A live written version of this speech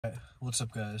What's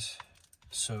up, guys?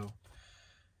 So,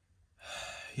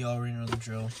 you already know the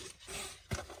drill.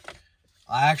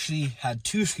 I actually had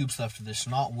 2 scoops left of this,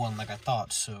 not 1 like I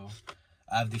thought, so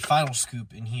I have the final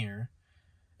scoop in here,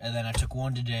 and then I took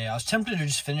 1 today. I was tempted to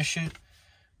just finish it,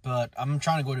 but I'm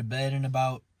trying to go to bed in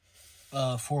about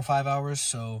 4 or 5 hours,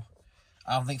 so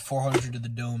I don't think 400 to the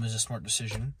dome is a smart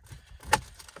decision.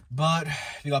 But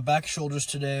we got back shoulders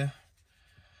today.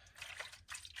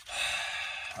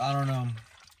 I don't know.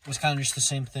 It was kind of just the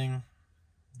same thing.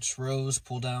 Just rows,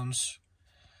 pull downs.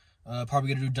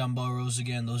 Probably gonna do dumbbell rows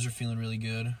again. Those are feeling really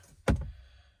good.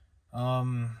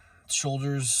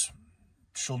 Shoulders,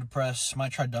 shoulder press.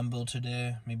 Might try dumbbell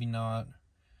today. Maybe not.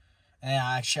 And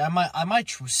actually, I might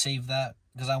save that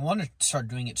because I want to start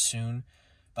doing it soon.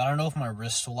 But I don't know if my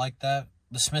wrists will like that.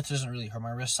 The Smith doesn't really hurt my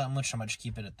wrists that much. I might just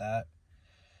keep it at that.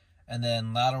 And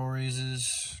then lateral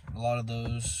raises. A lot of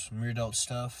those. Rear delt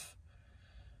stuff.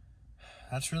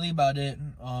 That's really about it.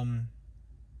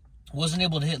 Wasn't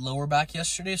able to hit lower back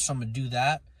yesterday, so I'm going to do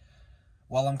that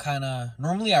while I'm kind of...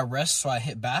 Normally I rest, so I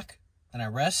hit back, then I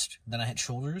rest, then I hit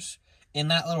shoulders. In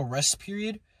that little rest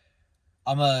period,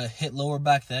 I'm going to hit lower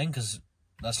back then, because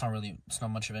it's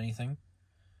not much of anything.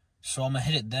 So I'm going to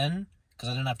hit it then, because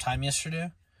I didn't have time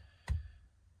yesterday.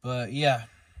 But yeah,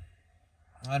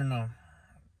 I don't know.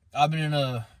 I've been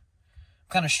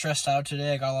kind of stressed out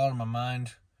today. I got a lot on my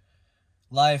mind.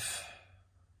 Life's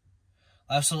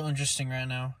a little interesting right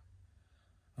now.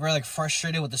 I'm very,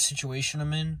 frustrated with the situation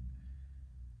I'm in.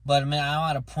 But, man, I'm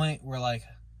at a point where, I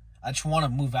just want to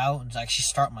move out and actually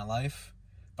start my life.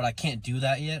 But I can't do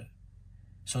that yet.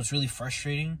 So it's really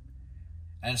frustrating.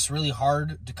 And it's really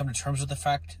hard to come to terms with the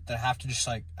fact that I have to just,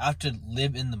 I have to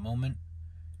live in the moment.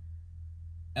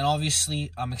 And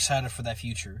obviously, I'm excited for that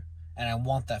future. And I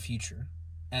want that future.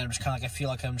 And I'm just kind of I feel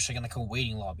like I'm just in a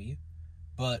waiting lobby.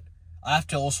 But I have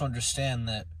to also understand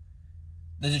that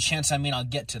there's a chance I may not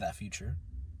get to that future.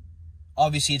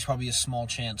 Obviously, it's probably a small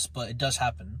chance, but it does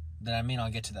happen that I may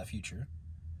not get to that future.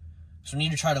 So I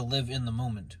need to try to live in the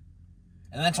moment.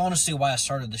 And that's honestly why I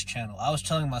started this channel. I was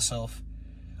telling myself,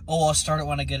 oh, I'll start it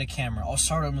when I get a camera. I'll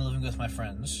start it when I'm living with my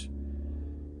friends.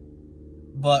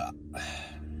 But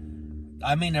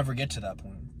I may never get to that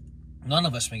point. None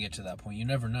of us may get to that point. You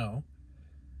never know.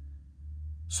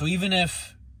 So even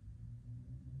if,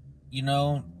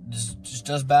 this just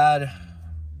does bad,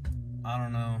 I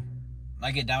don't know.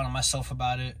 I get down on myself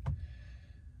about it.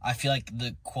 I feel like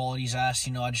the quality's ass,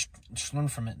 I just learn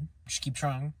from it. Just keep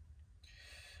trying.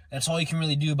 That's all you can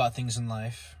really do about things in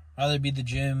life. Rather it be the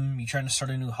gym, you trying to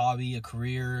start a new hobby, a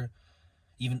career,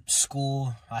 even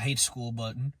school. I hate school,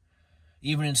 but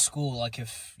even in school,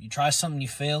 if you try something and you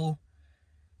fail,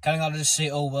 kind of got to just say,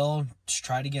 oh, well, just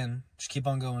try it again. Just keep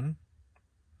on going.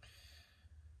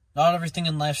 Not everything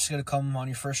in life is going to come on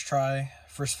your first try,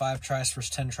 first 5 tries,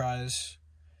 first 10 tries.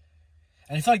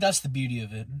 And I feel like that's the beauty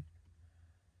of it.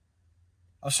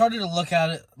 I've started to look at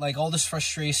it all this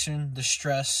frustration, this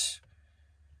stress,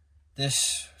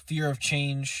 this fear of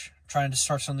change, trying to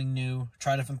start something new,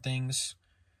 try different things.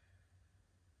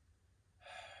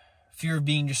 Fear of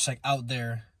being just out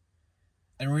there.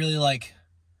 And really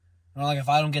if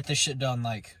I don't get this shit done,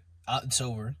 it's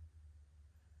over.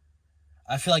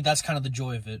 I feel like that's kind of the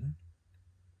joy of it.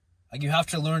 You have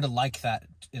to learn to like that,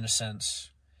 in a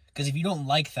sense. Because if you don't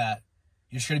like that,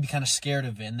 you're just going to be kind of scared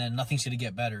of it, and then nothing's going to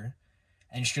get better.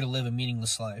 And you're just going to live a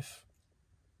meaningless life.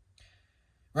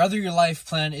 Rather, your life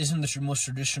plan isn't the most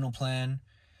traditional plan.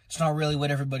 It's not really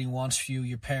what everybody wants for you,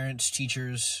 your parents,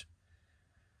 teachers.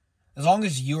 As long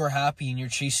as you are happy and you're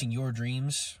chasing your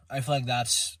dreams, I feel like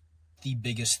that's the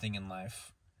biggest thing in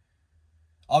life.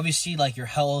 Obviously, your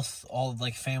health, all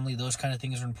family, those kind of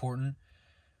things are important.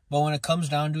 But when it comes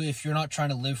down to it, if you're not trying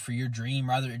to live for your dream,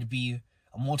 rather it be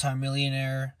a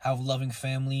multimillionaire, have a loving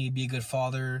family, be a good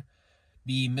father,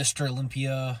 be Mr.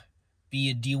 Olympia, be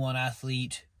a D1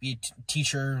 athlete, be a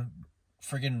teacher,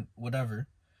 friggin' whatever.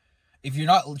 If you're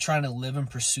not trying to live and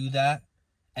pursue that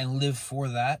and live for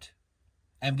that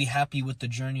and be happy with the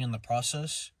journey and the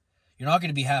process, you're not going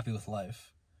to be happy with life.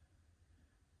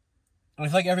 And I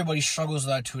feel like everybody struggles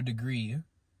with that to a degree.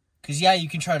 Because, yeah, you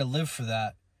can try to live for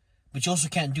that, but you also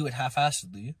can't do it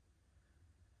half-assedly.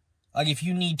 If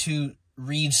you need to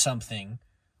read something,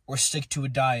 or stick to a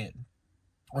diet,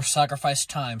 or sacrifice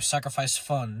time, sacrifice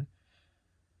fun,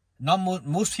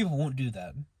 most people won't do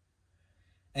that. And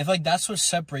I feel like that's what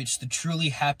separates the truly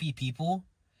happy people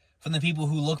from the people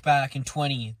who look back in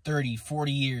 20, 30,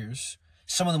 40 years.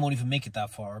 Some of them won't even make it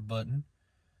that far, but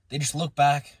they just look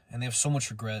back and they have so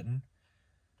much regret.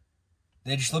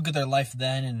 They just look at their life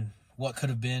then and what could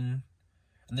have been,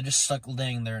 and they're just stuck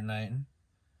laying there at night.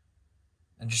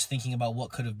 and just thinking about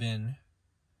what could have been.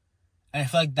 And I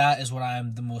feel like that is what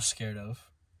I'm the most scared of.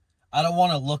 I don't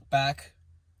want to look back,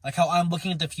 like how I'm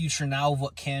looking at the future now of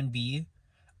what can be.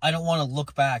 I don't want to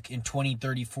look back in 20,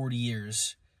 30, 40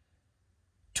 years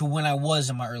to when I was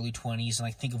in my early 20s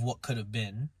and think of what could have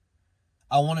been.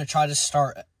 I want to try to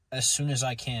start as soon as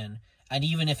I can. And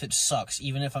even if it sucks,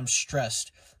 even if I'm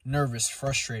stressed, nervous,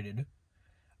 frustrated,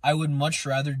 I would much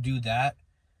rather do that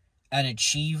and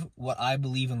achieve what I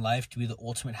believe in life to be the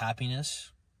ultimate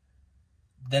happiness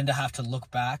than to have to look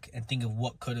back and think of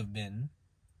what could have been.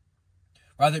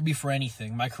 Rather it be for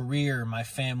anything, my career, my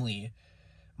family,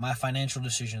 my financial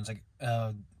decisions,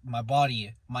 my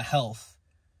body, my health,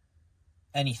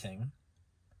 anything.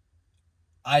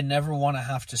 I never want to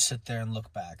have to sit there and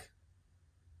look back.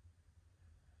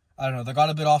 I don't know, that got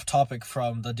a bit off topic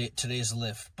from today's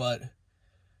lift, but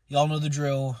y'all know the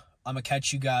drill. I'm going to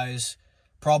catch you guys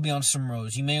probably on some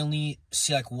rows. You may only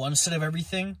see one set of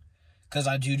everything, because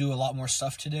I do a lot more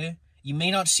stuff today. You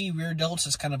may not see rear delts.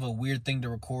 It's kind of a weird thing to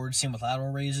record. Same with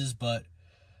lateral raises, but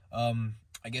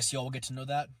I guess y'all will get to know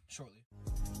that shortly.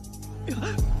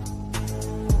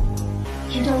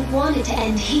 You don't want it to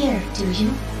end here, do you?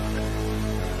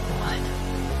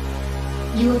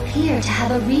 What? You appear to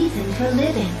have a reason for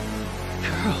living.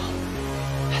 Girl,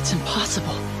 that's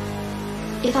impossible.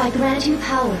 If I grant you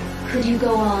power, could you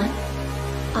go on?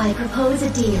 I propose a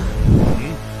deal.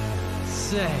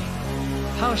 Say,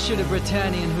 how should a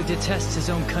Britannian who detests his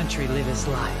own country live his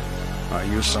life? Are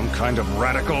you some kind of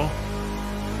radical?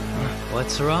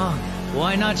 What's wrong?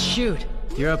 Why not shoot?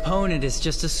 Your opponent is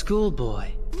just a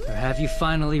schoolboy. Or have you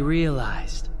finally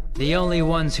realized? The only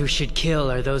ones who should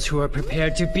kill are those who are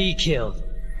prepared to be killed.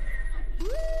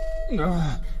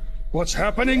 What's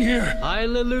happening here? I,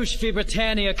 Lelouch v.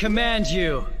 Britannia, command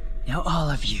you. Now all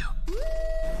of you,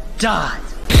 die!